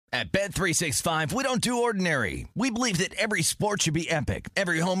At Bet365, we don't do ordinary. We believe that every sport should be epic.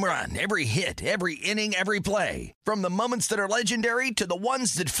 Every home run, every hit, every inning, every play. From the moments that are legendary to the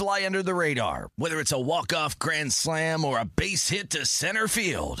ones that fly under the radar. Whether it's a walk-off grand slam or a base hit to center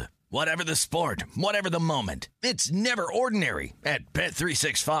field. Whatever the sport, whatever the moment. It's never ordinary at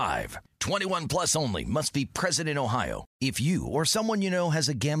Bet365. 21 plus only. Must be present in Ohio. If you or someone you know has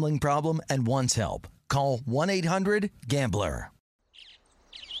a gambling problem and wants help, call 1-800-GAMBLER.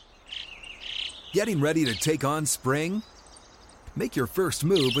 Getting ready to take on spring? Make your first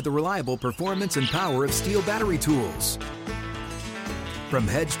move with the reliable performance and power of Steel battery tools. From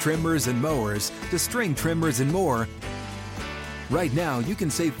hedge trimmers and mowers to string trimmers and more, right now you can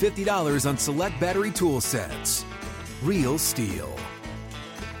save $50 on select battery tool sets. Real Steel.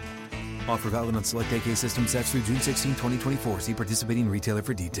 Offer valid on select AK system sets through June 16, 2024. See participating retailer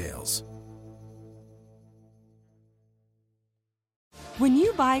for details. When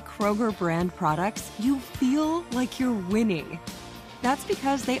you buy Kroger brand products, you feel like you're winning. That's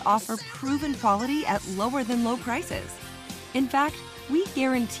because they offer proven quality at lower than low prices. In fact, we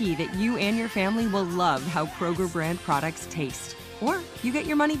guarantee that you and your family will love how Kroger brand products taste, or you get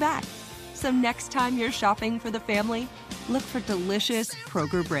your money back. So next time you're shopping for the family, look for delicious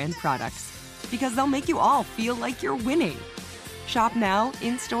Kroger brand products, because they'll make you all feel like you're winning. Shop now,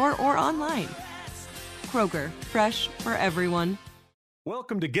 in-store, or online. Kroger, fresh for everyone.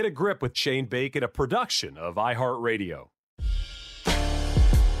 Welcome to Get a Grip with Shane Bacon, a production of iHeartRadio.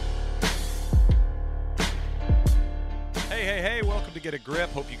 Hey, welcome to Get a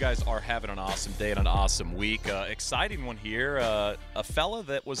Grip. Hope you guys are having an awesome day and an awesome week. Exciting one here. A fella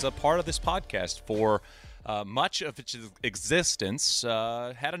that was a part of this podcast for much of its existence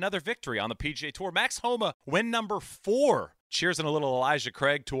had another victory on the PGA Tour. Max Homa, win number 4. Cheers and a little Elijah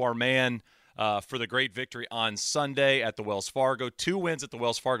Craig to our man for the great victory on Sunday at the Wells Fargo. 2 wins at the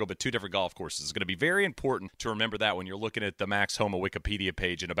Wells Fargo, but 2 different golf courses. It's going to be very important to remember that when you're looking at the Max Homa Wikipedia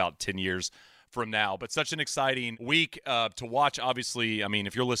page in about 10 years from now. But such an exciting week to watch. Obviously, I mean,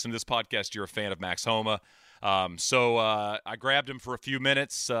 if you're listening to this podcast, you're a fan of Max Homa. So I grabbed him for a few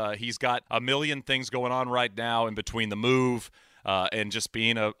minutes. He's got a million things going on right now in between the move and just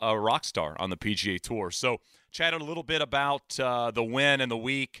being a rock star on the PGA Tour. So chatted a little bit about the win and the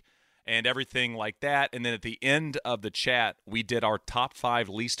week and everything like that. And then at the end of the chat, we did our top 5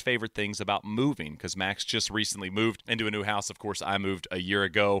 least favorite things about moving, because Max just recently moved into a new house. Of course, I moved a year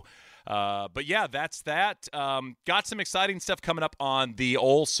ago. But yeah, that's that. Got some exciting stuff coming up on the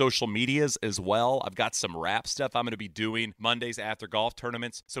old social medias as well. I've got some rap stuff I'm going to be doing Mondays after golf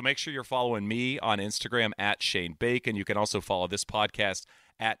tournaments. So make sure you're following me on Instagram at Shane Bacon. You can also follow this podcast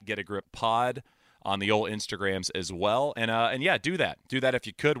at Get a Grip Pod on the old Instagrams as well. And yeah, do that. Do that if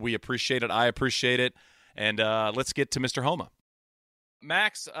you could. We appreciate it. I appreciate it. And let's get to Mr. Homa.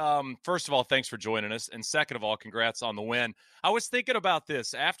 Max, first of all, thanks for joining us. And second of all, congrats on the win. I was thinking about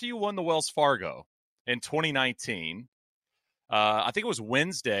this. After you won the Wells Fargo in 2019, I think it was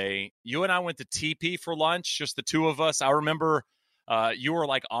Wednesday, you and I went to TP for lunch, just the two of us. I remember you were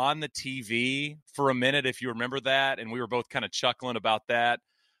like on the TV for a minute, if you remember that, and we were both kind of chuckling about that.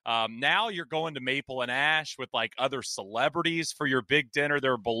 Now you're going to Maple and Ash with like other celebrities for your big dinner.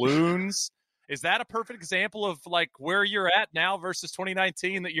 There are balloons. Is that a perfect example of like where you're at now versus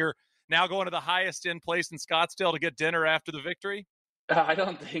 2019, that you're now going to the highest end place in Scottsdale to get dinner after the victory? I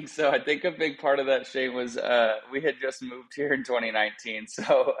don't think so. I think a big part of that, Shane, was we had just moved here in 2019.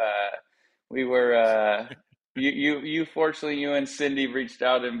 So we were, you fortunately, you and Cindy reached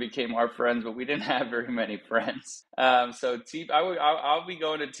out and became our friends, but we didn't have very many friends. So I'll be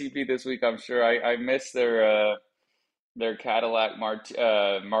going to TP this week, I'm sure. I miss their Cadillac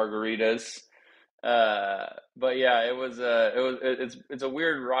margaritas. But yeah, it's a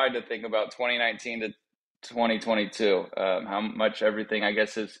weird ride to think about 2019 to 2022. How much everything, I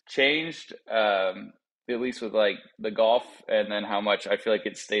guess, has changed, at least with like the golf, and then how much I feel like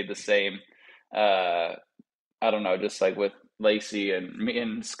it stayed the same. I don't know, just like with Lacey and me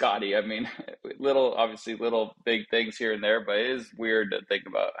and Scotty. I mean, obviously little big things here and there, but it is weird to think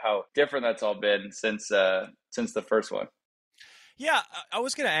about how different that's all been since the first one. Yeah, I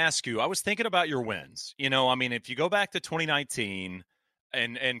was going to ask you, I was thinking about your wins. You know, I mean, if you go back to 2019,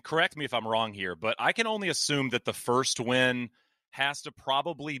 and correct me if I'm wrong here, but I can only assume that the first win has to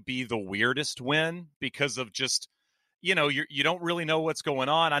probably be the weirdest win because of just, you know, you don't really know what's going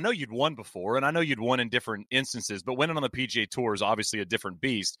on. I know you'd won before, and I know you'd won in different instances, but winning on the PGA Tour is obviously a different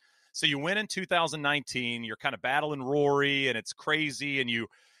beast. So you win in 2019, you're kind of battling Rory, and it's crazy, and you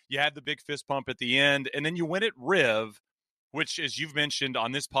had the big fist pump at the end, and then you win at Riv, which, as you've mentioned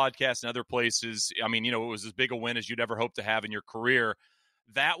on this podcast and other places, I mean, you know, it was as big a win as you'd ever hope to have in your career.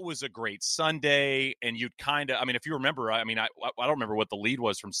 that was a great Sunday. And you'd kind of, I mean, if you remember, I mean, I don't remember what the lead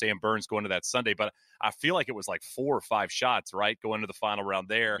was from Sam Burns going to that Sunday, but I feel like it was like 4 or 5 shots, right, going to the final round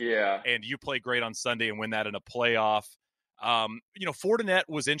there. Yeah. And you play great on Sunday and win that in a playoff. Fortinet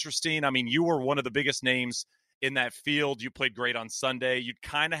was interesting. I mean, you were one of the biggest names in that field. You played great on Sunday. You'd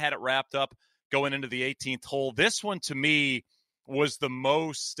kind of had it wrapped up going into the 18th hole. This one, to me, was the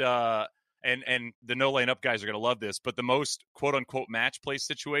most and the no lane up guys are going to love this, but the most quote unquote match play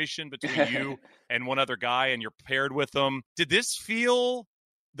situation between you and one other guy, and you're paired with them. Did this feel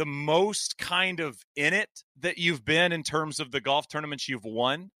the most kind of in it that you've been in terms of the golf tournaments you've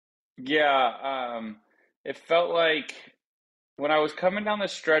won? Yeah. It felt like when I was coming down the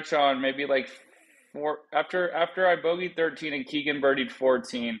stretch on maybe like after I bogeyed 13 and Keegan birdied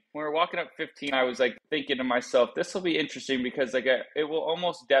 14, when we were walking up 15, I was like thinking to myself, this will be interesting because like it will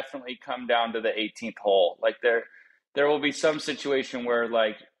almost definitely come down to the 18th hole. Like there will be some situation where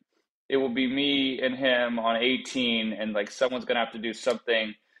like it will be me and him on 18, and like someone's gonna have to do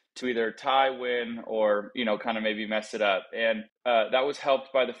something to either tie, win, or kind of maybe mess it up. And that was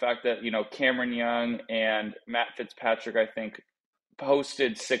helped by the fact that Cameron Young and Matt Fitzpatrick, I think,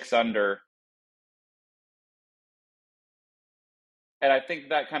 posted 6 under. And I think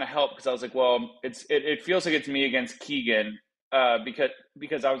that kind of helped because I was like, well, it feels like it's me against Keegan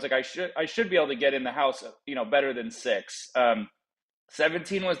because I was like, I should be able to get in the house, better than 6.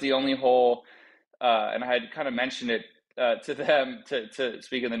 17 was the only hole, and I had kind of mentioned it to them to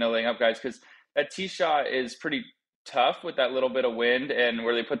speak of the no laying up guys, because that tee shot is pretty tough with that little bit of wind and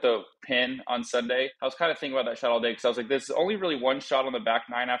where they put the pin on Sunday. I was kind of thinking about that shot all day because I was like, there's only really one shot on the back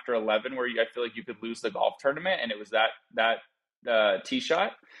 9 after 11 where I feel like you could lose the golf tournament, and it was that tee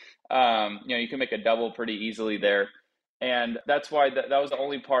shot. You can make a double pretty easily there. And that's why that was the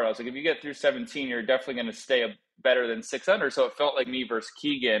only part. I was like, if you get through 17, you're definitely going to stay better than 6 under. So it felt like me versus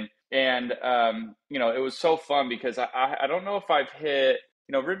Keegan. And, it was so fun because I don't know if I've hit,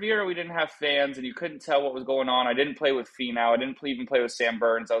 Riviera, we didn't have fans and you couldn't tell what was going on. I didn't play with Finau. I didn't even play with Sam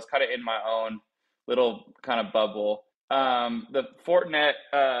Burns. I was kind of in my own little kind of bubble. The Fortinet,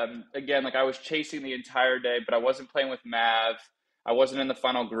 again, like I was chasing the entire day, but I wasn't playing with Mav. I wasn't in the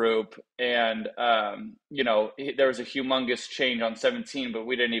final group. And, there was a humongous change on 17, but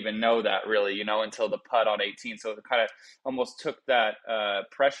we didn't even know that really, until the putt on 18. So it kind of almost took that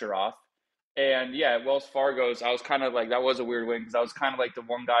pressure off. And yeah, at Wells Fargo's, I was kind of like, that was a weird win because I was kind of like the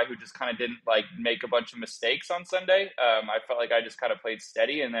one guy who just kind of didn't like make a bunch of mistakes on Sunday. I felt like I just kind of played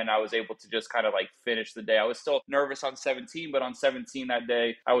steady, and then I was able to just kind of like finish the day. I was still nervous on 17, but on 17 that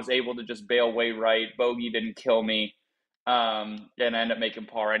day, I was able to just bail way right. Bogey didn't kill me. And I ended up making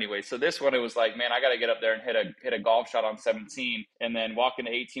par anyway. So this one, it was like, man, I got to get up there and hit a golf shot on 17, and then walking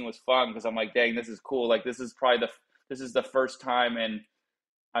to 18 was fun because I'm like, dang, this is cool. Like this is the first time in,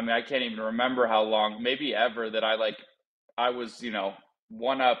 I mean, I can't even remember how long, maybe ever, that I was,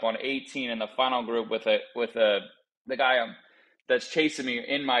 one up on 18 in the final group with the guy that's chasing me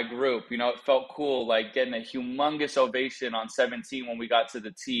in my group. It felt cool, like getting a humongous ovation on 17 when we got to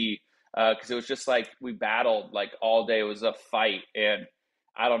the tee, because it was just like we battled like all day. It was a fight, and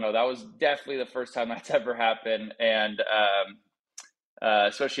I don't know. That was definitely the first time that's ever happened, and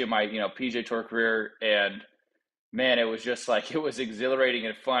especially in my PGA Tour career. And man, it was just like, it was exhilarating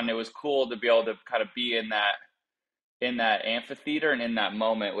and fun. It was cool to be able to kind of be in that amphitheater and in that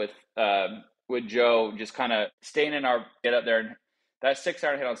moment with Joe, just kind of staying in our get up there. And that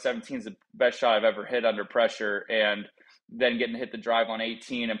 6-iron hit on 17 is the best shot I've ever hit under pressure. And then getting to hit the drive on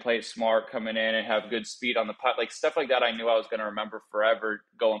 18 and play it smart coming in and have good speed on the putt, like stuff like that, I knew I was going to remember forever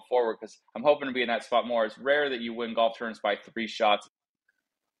going forward, because I'm hoping to be in that spot more. It's rare that you win golf tournaments by 3 shots.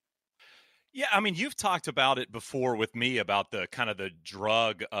 Yeah, I mean, you've talked about it before with me about the kind of the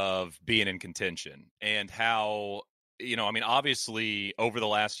drug of being in contention and how, I mean, obviously over the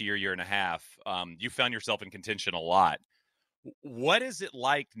last year and a half, you found yourself in contention a lot. What is it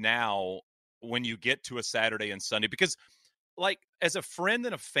like now when you get to a Saturday and Sunday? Because like as a friend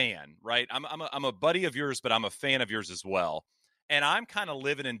and a fan, right? I'm a buddy of yours, but I'm a fan of yours as well. And I'm kind of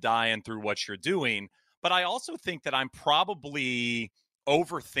living and dying through what you're doing. But I also think that I'm probably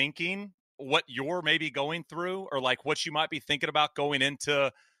overthinking what you're maybe going through, or like what you might be thinking about going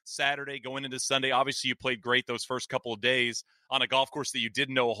into Saturday, going into Sunday. Obviously, you played great those first couple of days on a golf course that you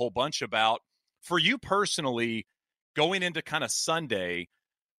didn't know a whole bunch about. For you personally, going into kind of Sunday,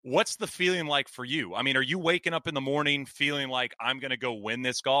 what's the feeling like for you? I mean, are you waking up in the morning feeling like I'm going to go win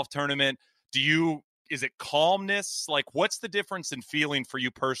this golf tournament? Is it calmness? Like, what's the difference in feeling for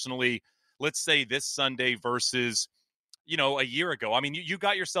you personally, let's say this Sunday versus a year ago? I mean, you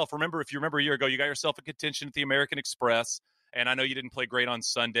got yourself, if you remember a year ago, you got yourself a contention at the American Express, and I know you didn't play great on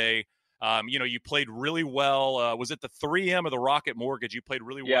Sunday. You played really well. Was it the 3M or the Rocket Mortgage? You played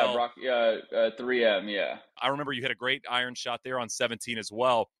really well. 3M, yeah. I remember you hit a great iron shot there on 17 as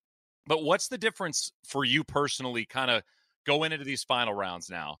well. But what's the difference for you personally kind of going into these final rounds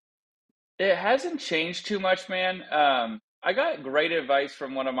now? It hasn't changed too much, man. I got great advice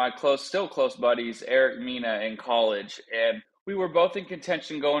from one of my still close buddies, Eric Mina, in college, and we were both in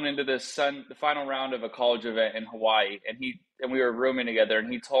contention going into the final round of a college event in Hawaii, and we were rooming together,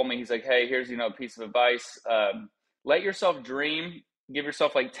 and he told me, he's like, hey, here's a piece of advice. Let yourself dream. Give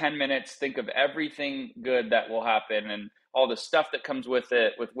yourself like 10 minutes. Think of everything good that will happen and all the stuff that comes with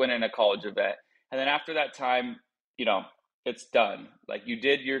it, with winning a college event. And then after that time, it's done. Like, you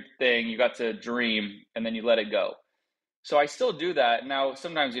did your thing, you got to dream, and then you let it go. So I still do that. Now,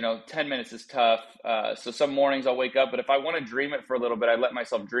 sometimes, 10 minutes is tough. So some mornings I'll wake up, but if I want to dream it for a little bit, I let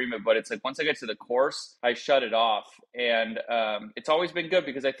myself dream it. But it's like, once I get to the course, I shut it off. And it's always been good,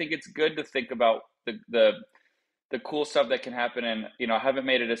 because I think it's good to think about the cool stuff that can happen. And, I haven't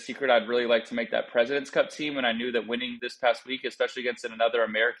made it a secret. I'd really like to make that President's Cup team. And I knew that winning this past week, especially against another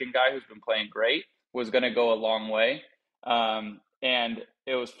American guy who's been playing great, was going to go a long way. And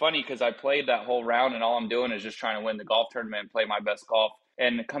it was funny because I played that whole round, and all I'm doing is just trying to win the golf tournament and play my best golf.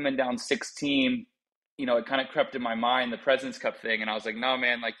 And coming down 16, it kind of crept in my mind, the President's Cup thing. And I was like, no,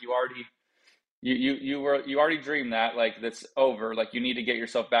 man, like, you already dreamed that, like, that's over. Like, you need to get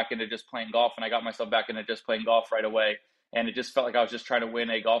yourself back into just playing golf. And I got myself back into just playing golf right away. And it just felt like I was just trying to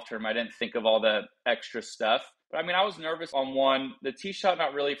win a golf tournament. I didn't think of all the extra stuff. But I mean, I was nervous on one. The tee shot,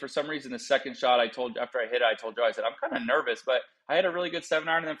 not really. For some reason, the second shot, after I hit it, I told Joe, I said, I'm kind of nervous, but I had a really good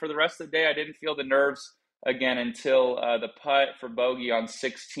 7-iron. And then for the rest of the day, I didn't feel the nerves again until the putt for bogey on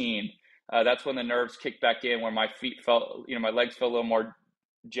 16. That's when the nerves kicked back in, where my feet felt, my legs felt a little more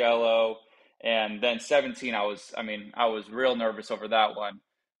jello. And then 17, I was real nervous over that one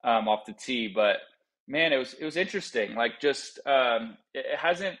off the tee. But man, it was interesting. Like, just it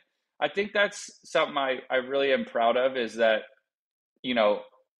hasn't. I think that's something I really am proud of, is that,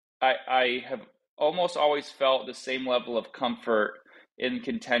 I have almost always felt the same level of comfort in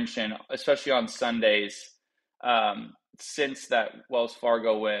contention, especially on Sundays, since that Wells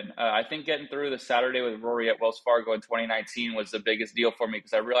Fargo win. I think getting through the Saturday with Rory at Wells Fargo in 2019 was the biggest deal for me,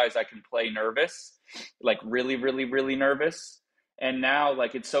 because I realized I can play nervous, like really, really, really nervous. And now,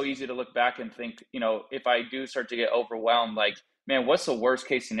 like, it's so easy to look back and think, if I do start to get overwhelmed, like, man, what's the worst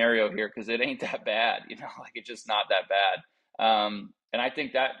case scenario here? Because it ain't that bad, like, it's just not that bad. And I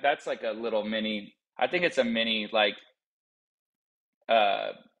think that's like a little mini, I think it's a mini, like,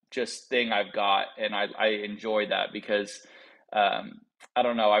 just thing I've got. And I enjoy that, because I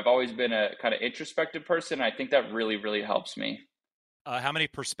don't know, I've always been a kind of introspective person. I think that really, really helps me. How many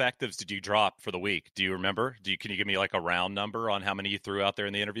perspectives did you drop for the week? Do you remember? Can you give me like a round number on how many you threw out there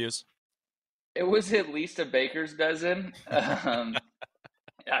in the interviews? It was at least a baker's dozen.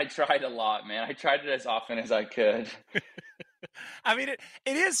 I tried a lot, man. I tried it as often as I could. I mean, it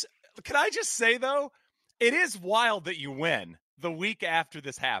is, can I just say, though, it is wild that you win the week after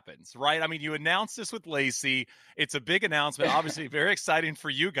this happens, right? I mean, you announced this with Lacey. It's a big announcement, obviously very exciting for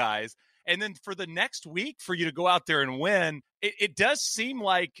you guys. And then for the next week, for you to go out there and win, it does seem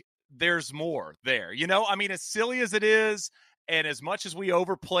like there's more there. I mean, as silly as it is, and as much as we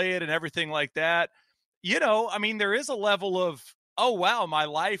overplay it and everything like that, I mean, there is a level of, oh, wow, my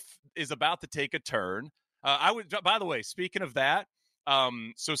life is about to take a turn. By the way, speaking of that,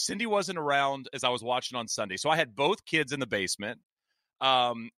 so Cindy wasn't around as I was watching on Sunday. So I had both kids in the basement.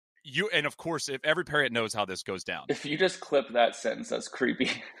 And of course, if every parent knows how this goes down. If you just clip that sentence, that's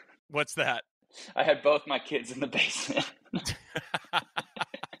creepy. What's that? I had both my kids in the basement.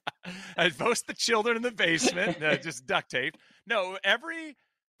 I had both the children in the basement, just duct tape. No, every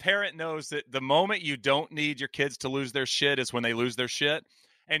parent knows that the moment you don't need your kids to lose their shit is when they lose their shit.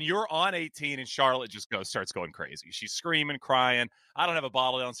 And you're on 18, and Charlotte just starts going crazy. She's screaming, crying. I don't have a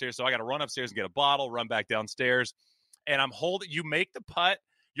bottle downstairs, so I got to run upstairs and get a bottle, run back downstairs. And you make the putt.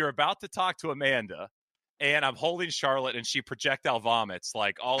 You're about to talk to Amanda, and I'm holding Charlotte, and she projectile vomits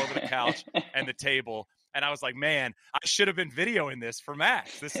like all over the couch and the table. And I was like, man, I should have been videoing this for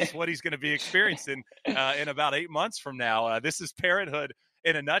Max. This is what he's going to be experiencing in about 8 months from now. This is parenthood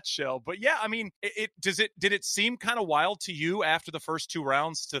in a nutshell. But yeah, I mean, did it seem kind of wild to you after the first two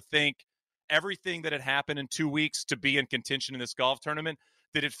rounds to think everything that had happened in 2 weeks to be in contention in this golf tournament?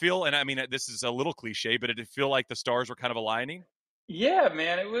 Did it feel, and I mean, this is a little cliche, but did it feel like the stars were kind of aligning? Yeah,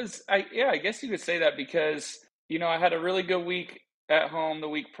 man, it was, I guess you could say that, because, I had a really good week at home the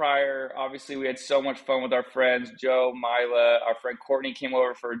week prior. Obviously, we had so much fun with our friends, Joe, Mila, our friend Courtney came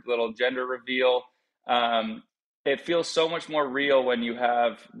over for a little gender reveal. it feels so much more real when you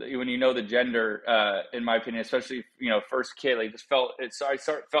know the gender, in my opinion, especially, first kid. Like, just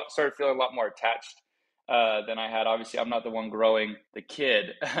started feeling a lot more attached than I had. Obviously, I'm not the one growing the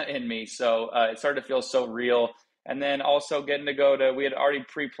kid in me, so it started to feel so real. And then also getting to we had already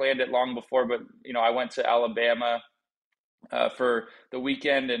pre-planned it long before, but I went to Alabama for the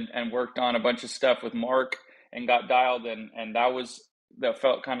weekend and worked on a bunch of stuff with Mark and got dialed, and that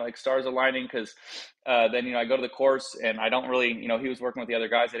felt kind of like stars aligning, because then I go to the course and I don't really, he was working with the other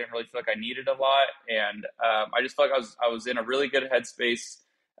guys. I didn't really feel like I needed a lot, and I just felt like I was in a really good headspace.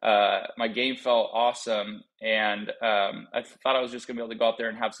 My game felt awesome, and I thought I was just gonna be able to go out there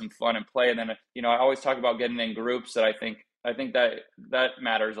and have some fun and play. And then I always talk about getting in groups. That I think that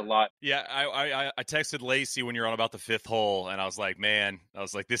matters a lot. Yeah, I texted Lacey when you're on about the fifth hole, and I was like,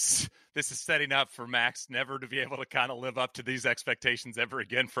 this is setting up for Max never to be able to kind of live up to these expectations ever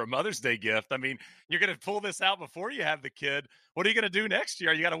again for a Mother's Day gift. I mean, you're going to pull this out before you have the kid. What are you going to do next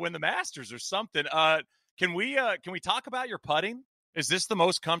year? You got to win the Masters or something. Can we talk about your putting? Is this the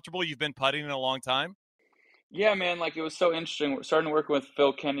most comfortable you've been putting in a long time? Yeah, man, like, it was so interesting. We're starting to work with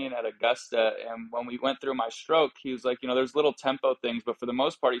Phil Kenyon at Augusta, and when we went through my stroke, he was like, there's little tempo things, but for the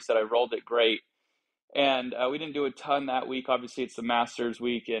most part, he said I rolled it great. And we didn't do a ton that week. Obviously, it's the Masters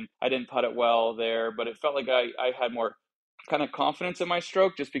week, and I didn't putt it well there, but it felt like I had more kind of confidence in my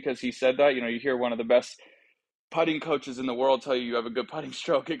stroke just because he said that. You hear one of the best putting coaches in the world tell you have a good putting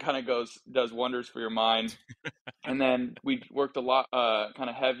stroke. It kind of does wonders for your mind. And then we worked a lot kind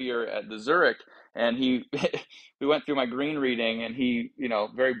of heavier at the Zurich, and we went through my green reading, and he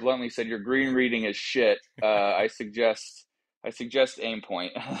very bluntly said, your green reading is shit. I suggest aim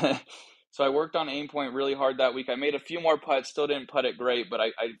point. So I worked on aim point really hard that week. I made a few more putts, still didn't putt it great, but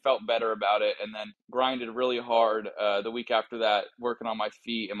I felt better about it, and then grinded really hard the week after that, working on my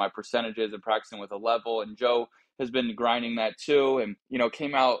feet and my percentages and practicing with a level. And Joe has been grinding that too, and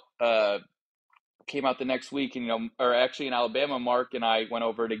came out the next week, and or actually in Alabama, Mark and I went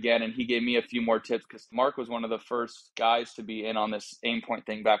over it again, and he gave me a few more tips, because Mark was one of the first guys to be in on this aim point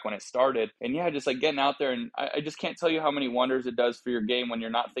thing back when it started. And yeah, just like getting out there, and I just can't tell you how many wonders it does for your game when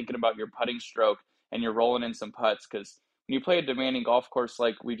you're not thinking about your putting stroke and you're rolling in some putts. Because when you play a demanding golf course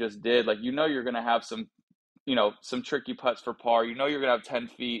like we just did, like, you're going to have some tricky putts for par. You're going to have 10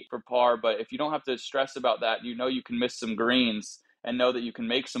 feet for par, but if you don't have to stress about that, you can miss some greens and know that you can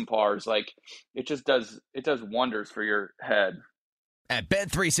make some pars. Like, it does wonders for your head. At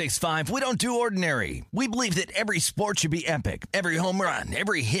Bet365, we don't do ordinary. We believe that every sport should be epic. Every home run,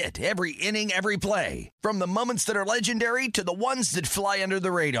 every hit, every inning, every play. From the moments that are legendary to the ones that fly under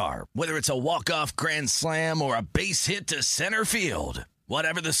the radar. Whether it's a walk-off grand slam or a base hit to center field.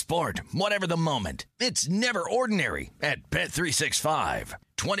 Whatever the sport, whatever the moment, it's never ordinary at Bet365.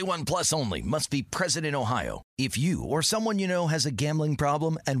 21 plus only. Must be present in Ohio. If you or someone you know has a gambling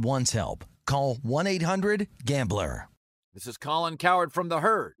problem and wants help, call 1-800-GAMBLER. This is Colin Cowherd from The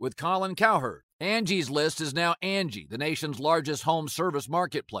Herd with Colin Cowherd. Angie's List is now Angie, the nation's largest home service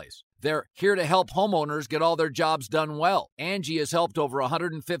marketplace. They're here to help homeowners get all their jobs done well. Angie has helped over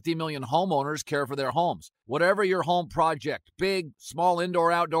 150 million homeowners care for their homes. Whatever your home project, big, small,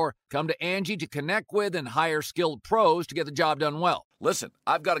 indoor, outdoor, come to Angie to connect with and hire skilled pros to get the job done well. Listen,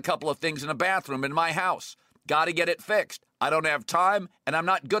 I've got a couple of things in a bathroom in my house. Got to get it fixed. I don't have time, and I'm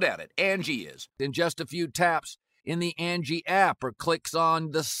not good at it. Angie is. In just a few taps in the Angie app or clicks on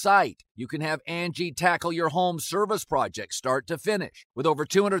the site, you can have Angie tackle your home service project start to finish. With over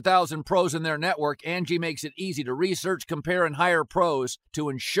 200,000 pros in their network, Angie makes it easy to research, compare, and hire pros to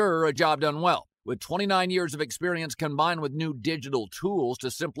ensure a job done well. With 29 years of experience combined with new digital tools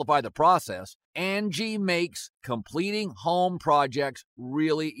to simplify the process, Angie makes completing home projects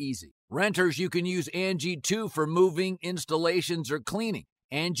really easy. Renters, you can use Angie too for moving, installations, or cleaning.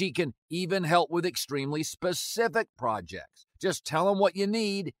 Angie can even help with extremely specific projects. Just tell them what you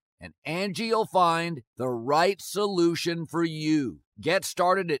need, and Angie will find the right solution for you. Get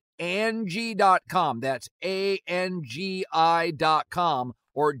started at Angie.com. That's ANGI.com,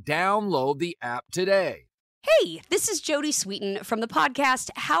 or download the app today. Hey, this is Jody Sweeten from the podcast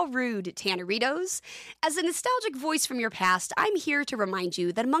How Rude, Tanneritos. As a nostalgic voice from your past, I'm here to remind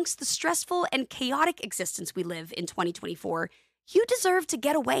you that amongst the stressful and chaotic existence we live in 2024, you deserve to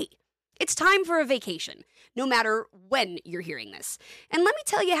get away. It's time for a vacation, no matter when you're hearing this. And let me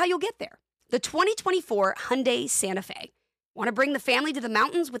tell you how you'll get there. The 2024 Hyundai Santa Fe. Want to bring the family to the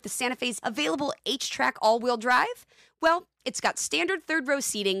mountains with the Santa Fe's available H-Track all-wheel drive? Well, it's got standard third-row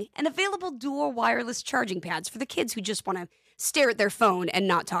seating and available dual wireless charging pads for the kids who just want to stare at their phone and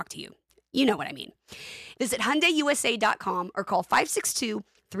not talk to you. You know what I mean. Visit HyundaiUSA.com or call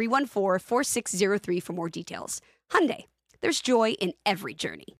 562-314-4603 for more details. Hyundai, there's joy in every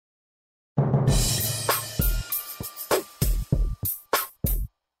journey.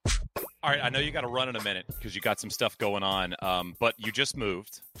 All right, I know you got to run in a minute because you got some stuff going on, but you just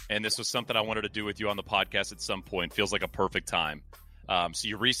moved, and this was something I wanted to do with you on the podcast at some point. Feels like a perfect time. So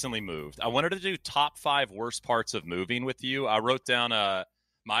you recently moved. I wanted to do top 5 worst parts of moving with you. I wrote down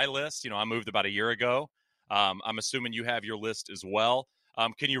my list. I moved about a year ago. I'm assuming you have your list as well.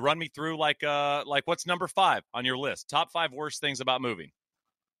 Can you run me through like what's number 5 on your list? Top 5 worst things about moving.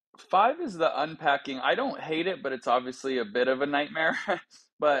 5 is the unpacking. I don't hate it, but it's obviously a bit of a nightmare.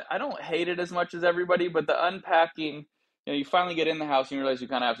 But I don't hate it as much as everybody. But the unpacking, you finally get in the house and you realize you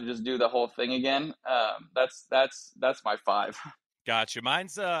kind of have to just do the whole thing again. That's my 5. Gotcha.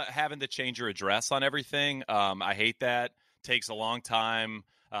 Mine's having to change your address on everything. I hate that. Takes a long time.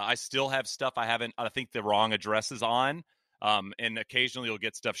 I still have stuff I think the wrong address is on. And occasionally you'll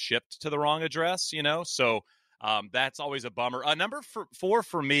get stuff shipped to the wrong address, So that's always a bummer. Number 4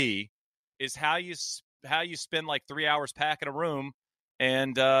 for me is how you spend like 3 hours packing a room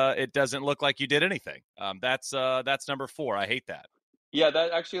and it doesn't look like you did anything. That's number 4. I hate that. Yeah,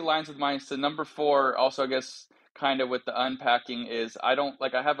 that actually aligns with mine. So number 4, also I guess kind of with the unpacking, is I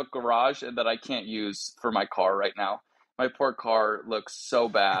have a garage that I can't use for my car right now. My poor car looks so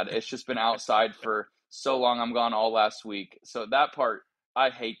bad. It's just been outside for so long. I'm gone all last week. So that part, I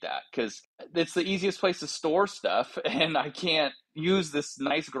hate that because it's the easiest place to store stuff and I can't use this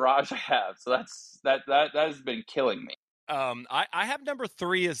nice garage I have. So that has been killing me. I have number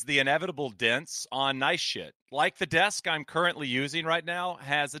 3 is the inevitable dents on nice shit. Like the desk I'm currently using right now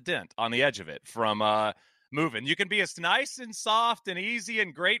has a dent on the edge of it from moving. You can be as nice and soft and easy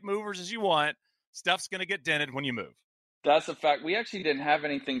and great movers as you want. Stuff's going to get dented when you move. That's a fact. We actually didn't have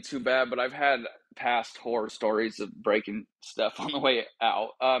anything too bad, but I've had past horror stories of breaking stuff on the way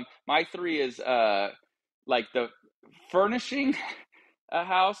out. My 3 is like the furnishing a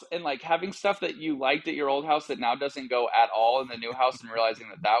house and like having stuff that you liked at your old house that now doesn't go at all in the new house and realizing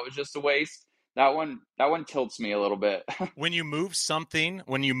that was just a waste. That one tilts me a little bit. When you move something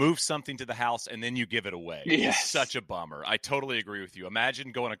to the house and then you give it away, yes. It's such a bummer. I totally agree with you.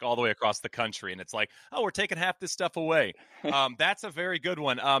 Imagine going all the way across the country and it's like, oh, we're taking half this stuff away. That's a very good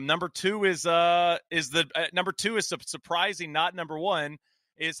one. Number 2 is surprising, not number 1,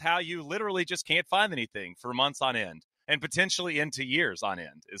 is how you literally just can't find anything for months on end. And potentially into years on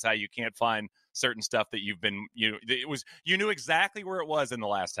end is how you can't find certain stuff that you knew exactly where it was in the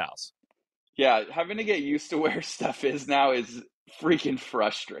last house. Yeah, having to get used to where stuff is now is freaking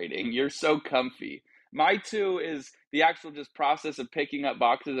frustrating. You're so comfy. My 2 is the actual just process of picking up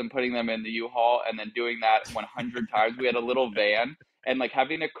boxes and putting them in the U-Haul and then doing that 100 times. We had a little van and like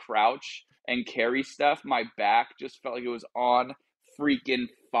having to crouch and carry stuff. My back just felt like it was on freaking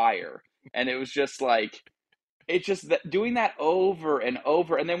fire. And it was just like, it's just doing that over and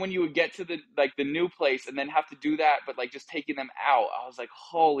over. And then when you would get to the new place and then have to do that, but like just taking them out, I was like,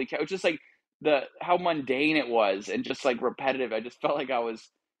 holy cow. It was just like how mundane it was and just like repetitive. I just felt like it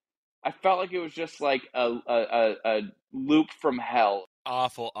was just like a loop from hell.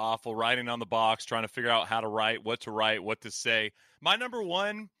 Awful writing on the box, trying to figure out how to write, what to say. My number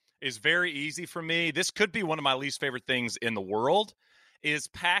 1 is very easy for me. This could be one of my least favorite things in the world, is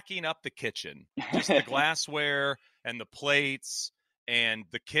packing up the kitchen. Just the glassware and the plates and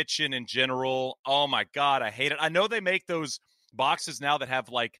the kitchen in general. Oh my God, I hate it. I know they make those boxes now that have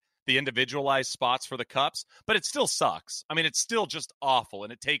like the individualized spots for the cups, but it still sucks. I mean, it's still just awful,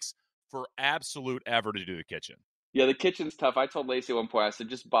 and it takes for absolute ever to do the kitchen. Yeah, the kitchen's tough. I told Lacey at one point, I said,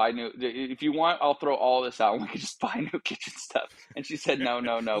 just buy new. If you want, I'll throw all this out and we can just buy new kitchen stuff. And she said, no.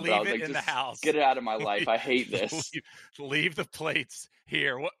 Leave but I was it like, in just the house. Get it out of my life. I hate this. Leave the plates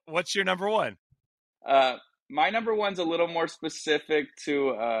here. What's your number 1? My number 1's a little more specific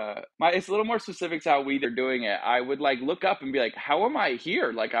to it's a little more specific to how we're doing it. I would like look up and be like, how am I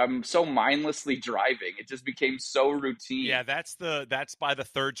here? Like I'm so mindlessly driving. It just became so routine. Yeah, that's by the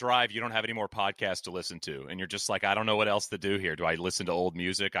 3rd drive. You don't have any more podcasts to listen to, and you're just like, I don't know what else to do here. Do I listen to old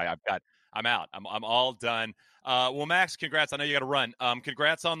music? I'm out. I'm all done. Well, Max, congrats. I know you got to run.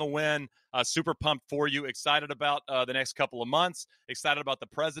 Congrats on the win. Super pumped for you. Excited about the next couple of months. Excited about the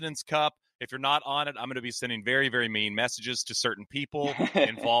President's Cup. If you're not on it, I'm going to be sending very, very mean messages to certain people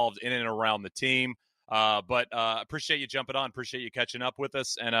involved in and around the team. But appreciate you jumping on. Appreciate you catching up with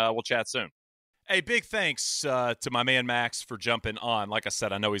us, and we'll chat soon. Hey, big thanks to my man Max for jumping on. Like I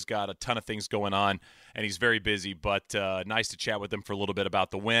said, I know he's got a ton of things going on, and he's very busy, but nice to chat with him for a little bit about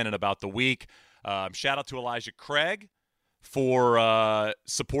the win and about the week. Shout out to Elijah Craig for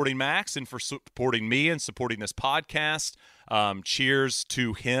supporting Max and for supporting me and supporting this podcast. Cheers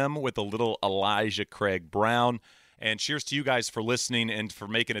to him with a little Elijah Craig Brown. And cheers to you guys for listening and for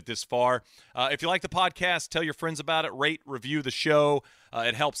making it this far. If you like the podcast, tell your friends about it. Rate, review the show.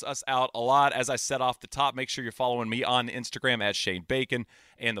 It helps us out a lot. As I said off the top, make sure you're following me on Instagram at Shane Bacon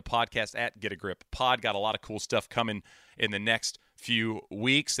and the podcast at Get a Grip Pod. Got a lot of cool stuff coming in the next few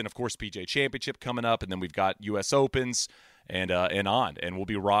weeks. And, of course, PGA Championship coming up. And then we've got U.S. Opens and on. And we'll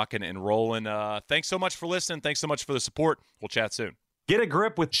be rocking and rolling. Thanks so much for listening. Thanks so much for the support. We'll chat soon. Get a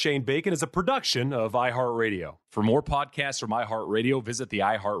Grip with Shane Bacon is a production of iHeartRadio. For more podcasts from iHeartRadio, visit the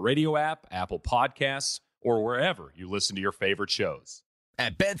iHeartRadio app, Apple Podcasts, or wherever you listen to your favorite shows.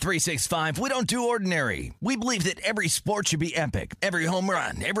 At Bet365, we don't do ordinary. We believe that every sport should be epic. Every home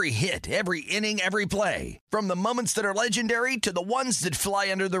run, every hit, every inning, every play. From the moments that are legendary to the ones that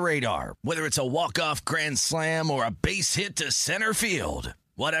fly under the radar. Whether it's a walk-off grand slam or a base hit to center field.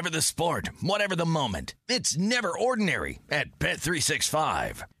 Whatever the sport, whatever the moment, it's never ordinary at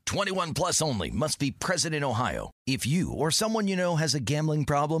Bet365. 21 plus only. Must be present in Ohio. If you or someone you know has a gambling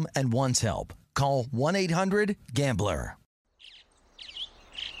problem and wants help, call 1-800-GAMBLER.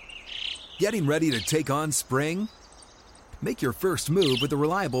 Getting ready to take on spring? Make your first move with the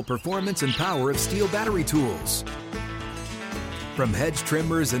reliable performance and power of Steel battery tools. From hedge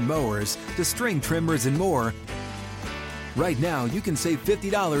trimmers and mowers to string trimmers and more, right now you can save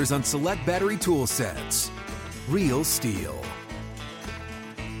 $50 on select battery tool sets. Real Steel.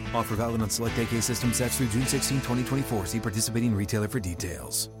 Offer valid on select AK system sets through June 16, 2024. See participating retailer for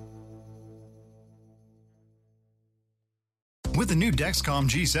details. With the new Dexcom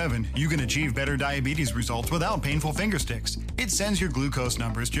G7, you can achieve better diabetes results without painful finger sticks. It sends your glucose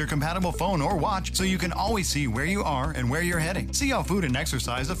numbers to your compatible phone or watch so you can always see where you are and where you're heading. See how food and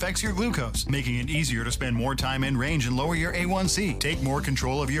exercise affects your glucose, making it easier to spend more time in range and lower your A1C. Take more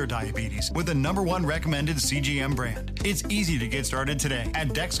control of your diabetes with the #1 recommended CGM brand. It's easy to get started today at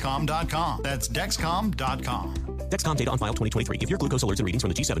Dexcom.com. That's Dexcom.com. Dexcom data on file 2023. If your glucose alerts and readings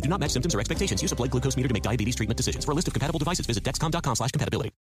from the G7 do not match symptoms or expectations, use a blood glucose meter to make diabetes treatment decisions. For a list of compatible devices, visit Dexcom.com/compatibility.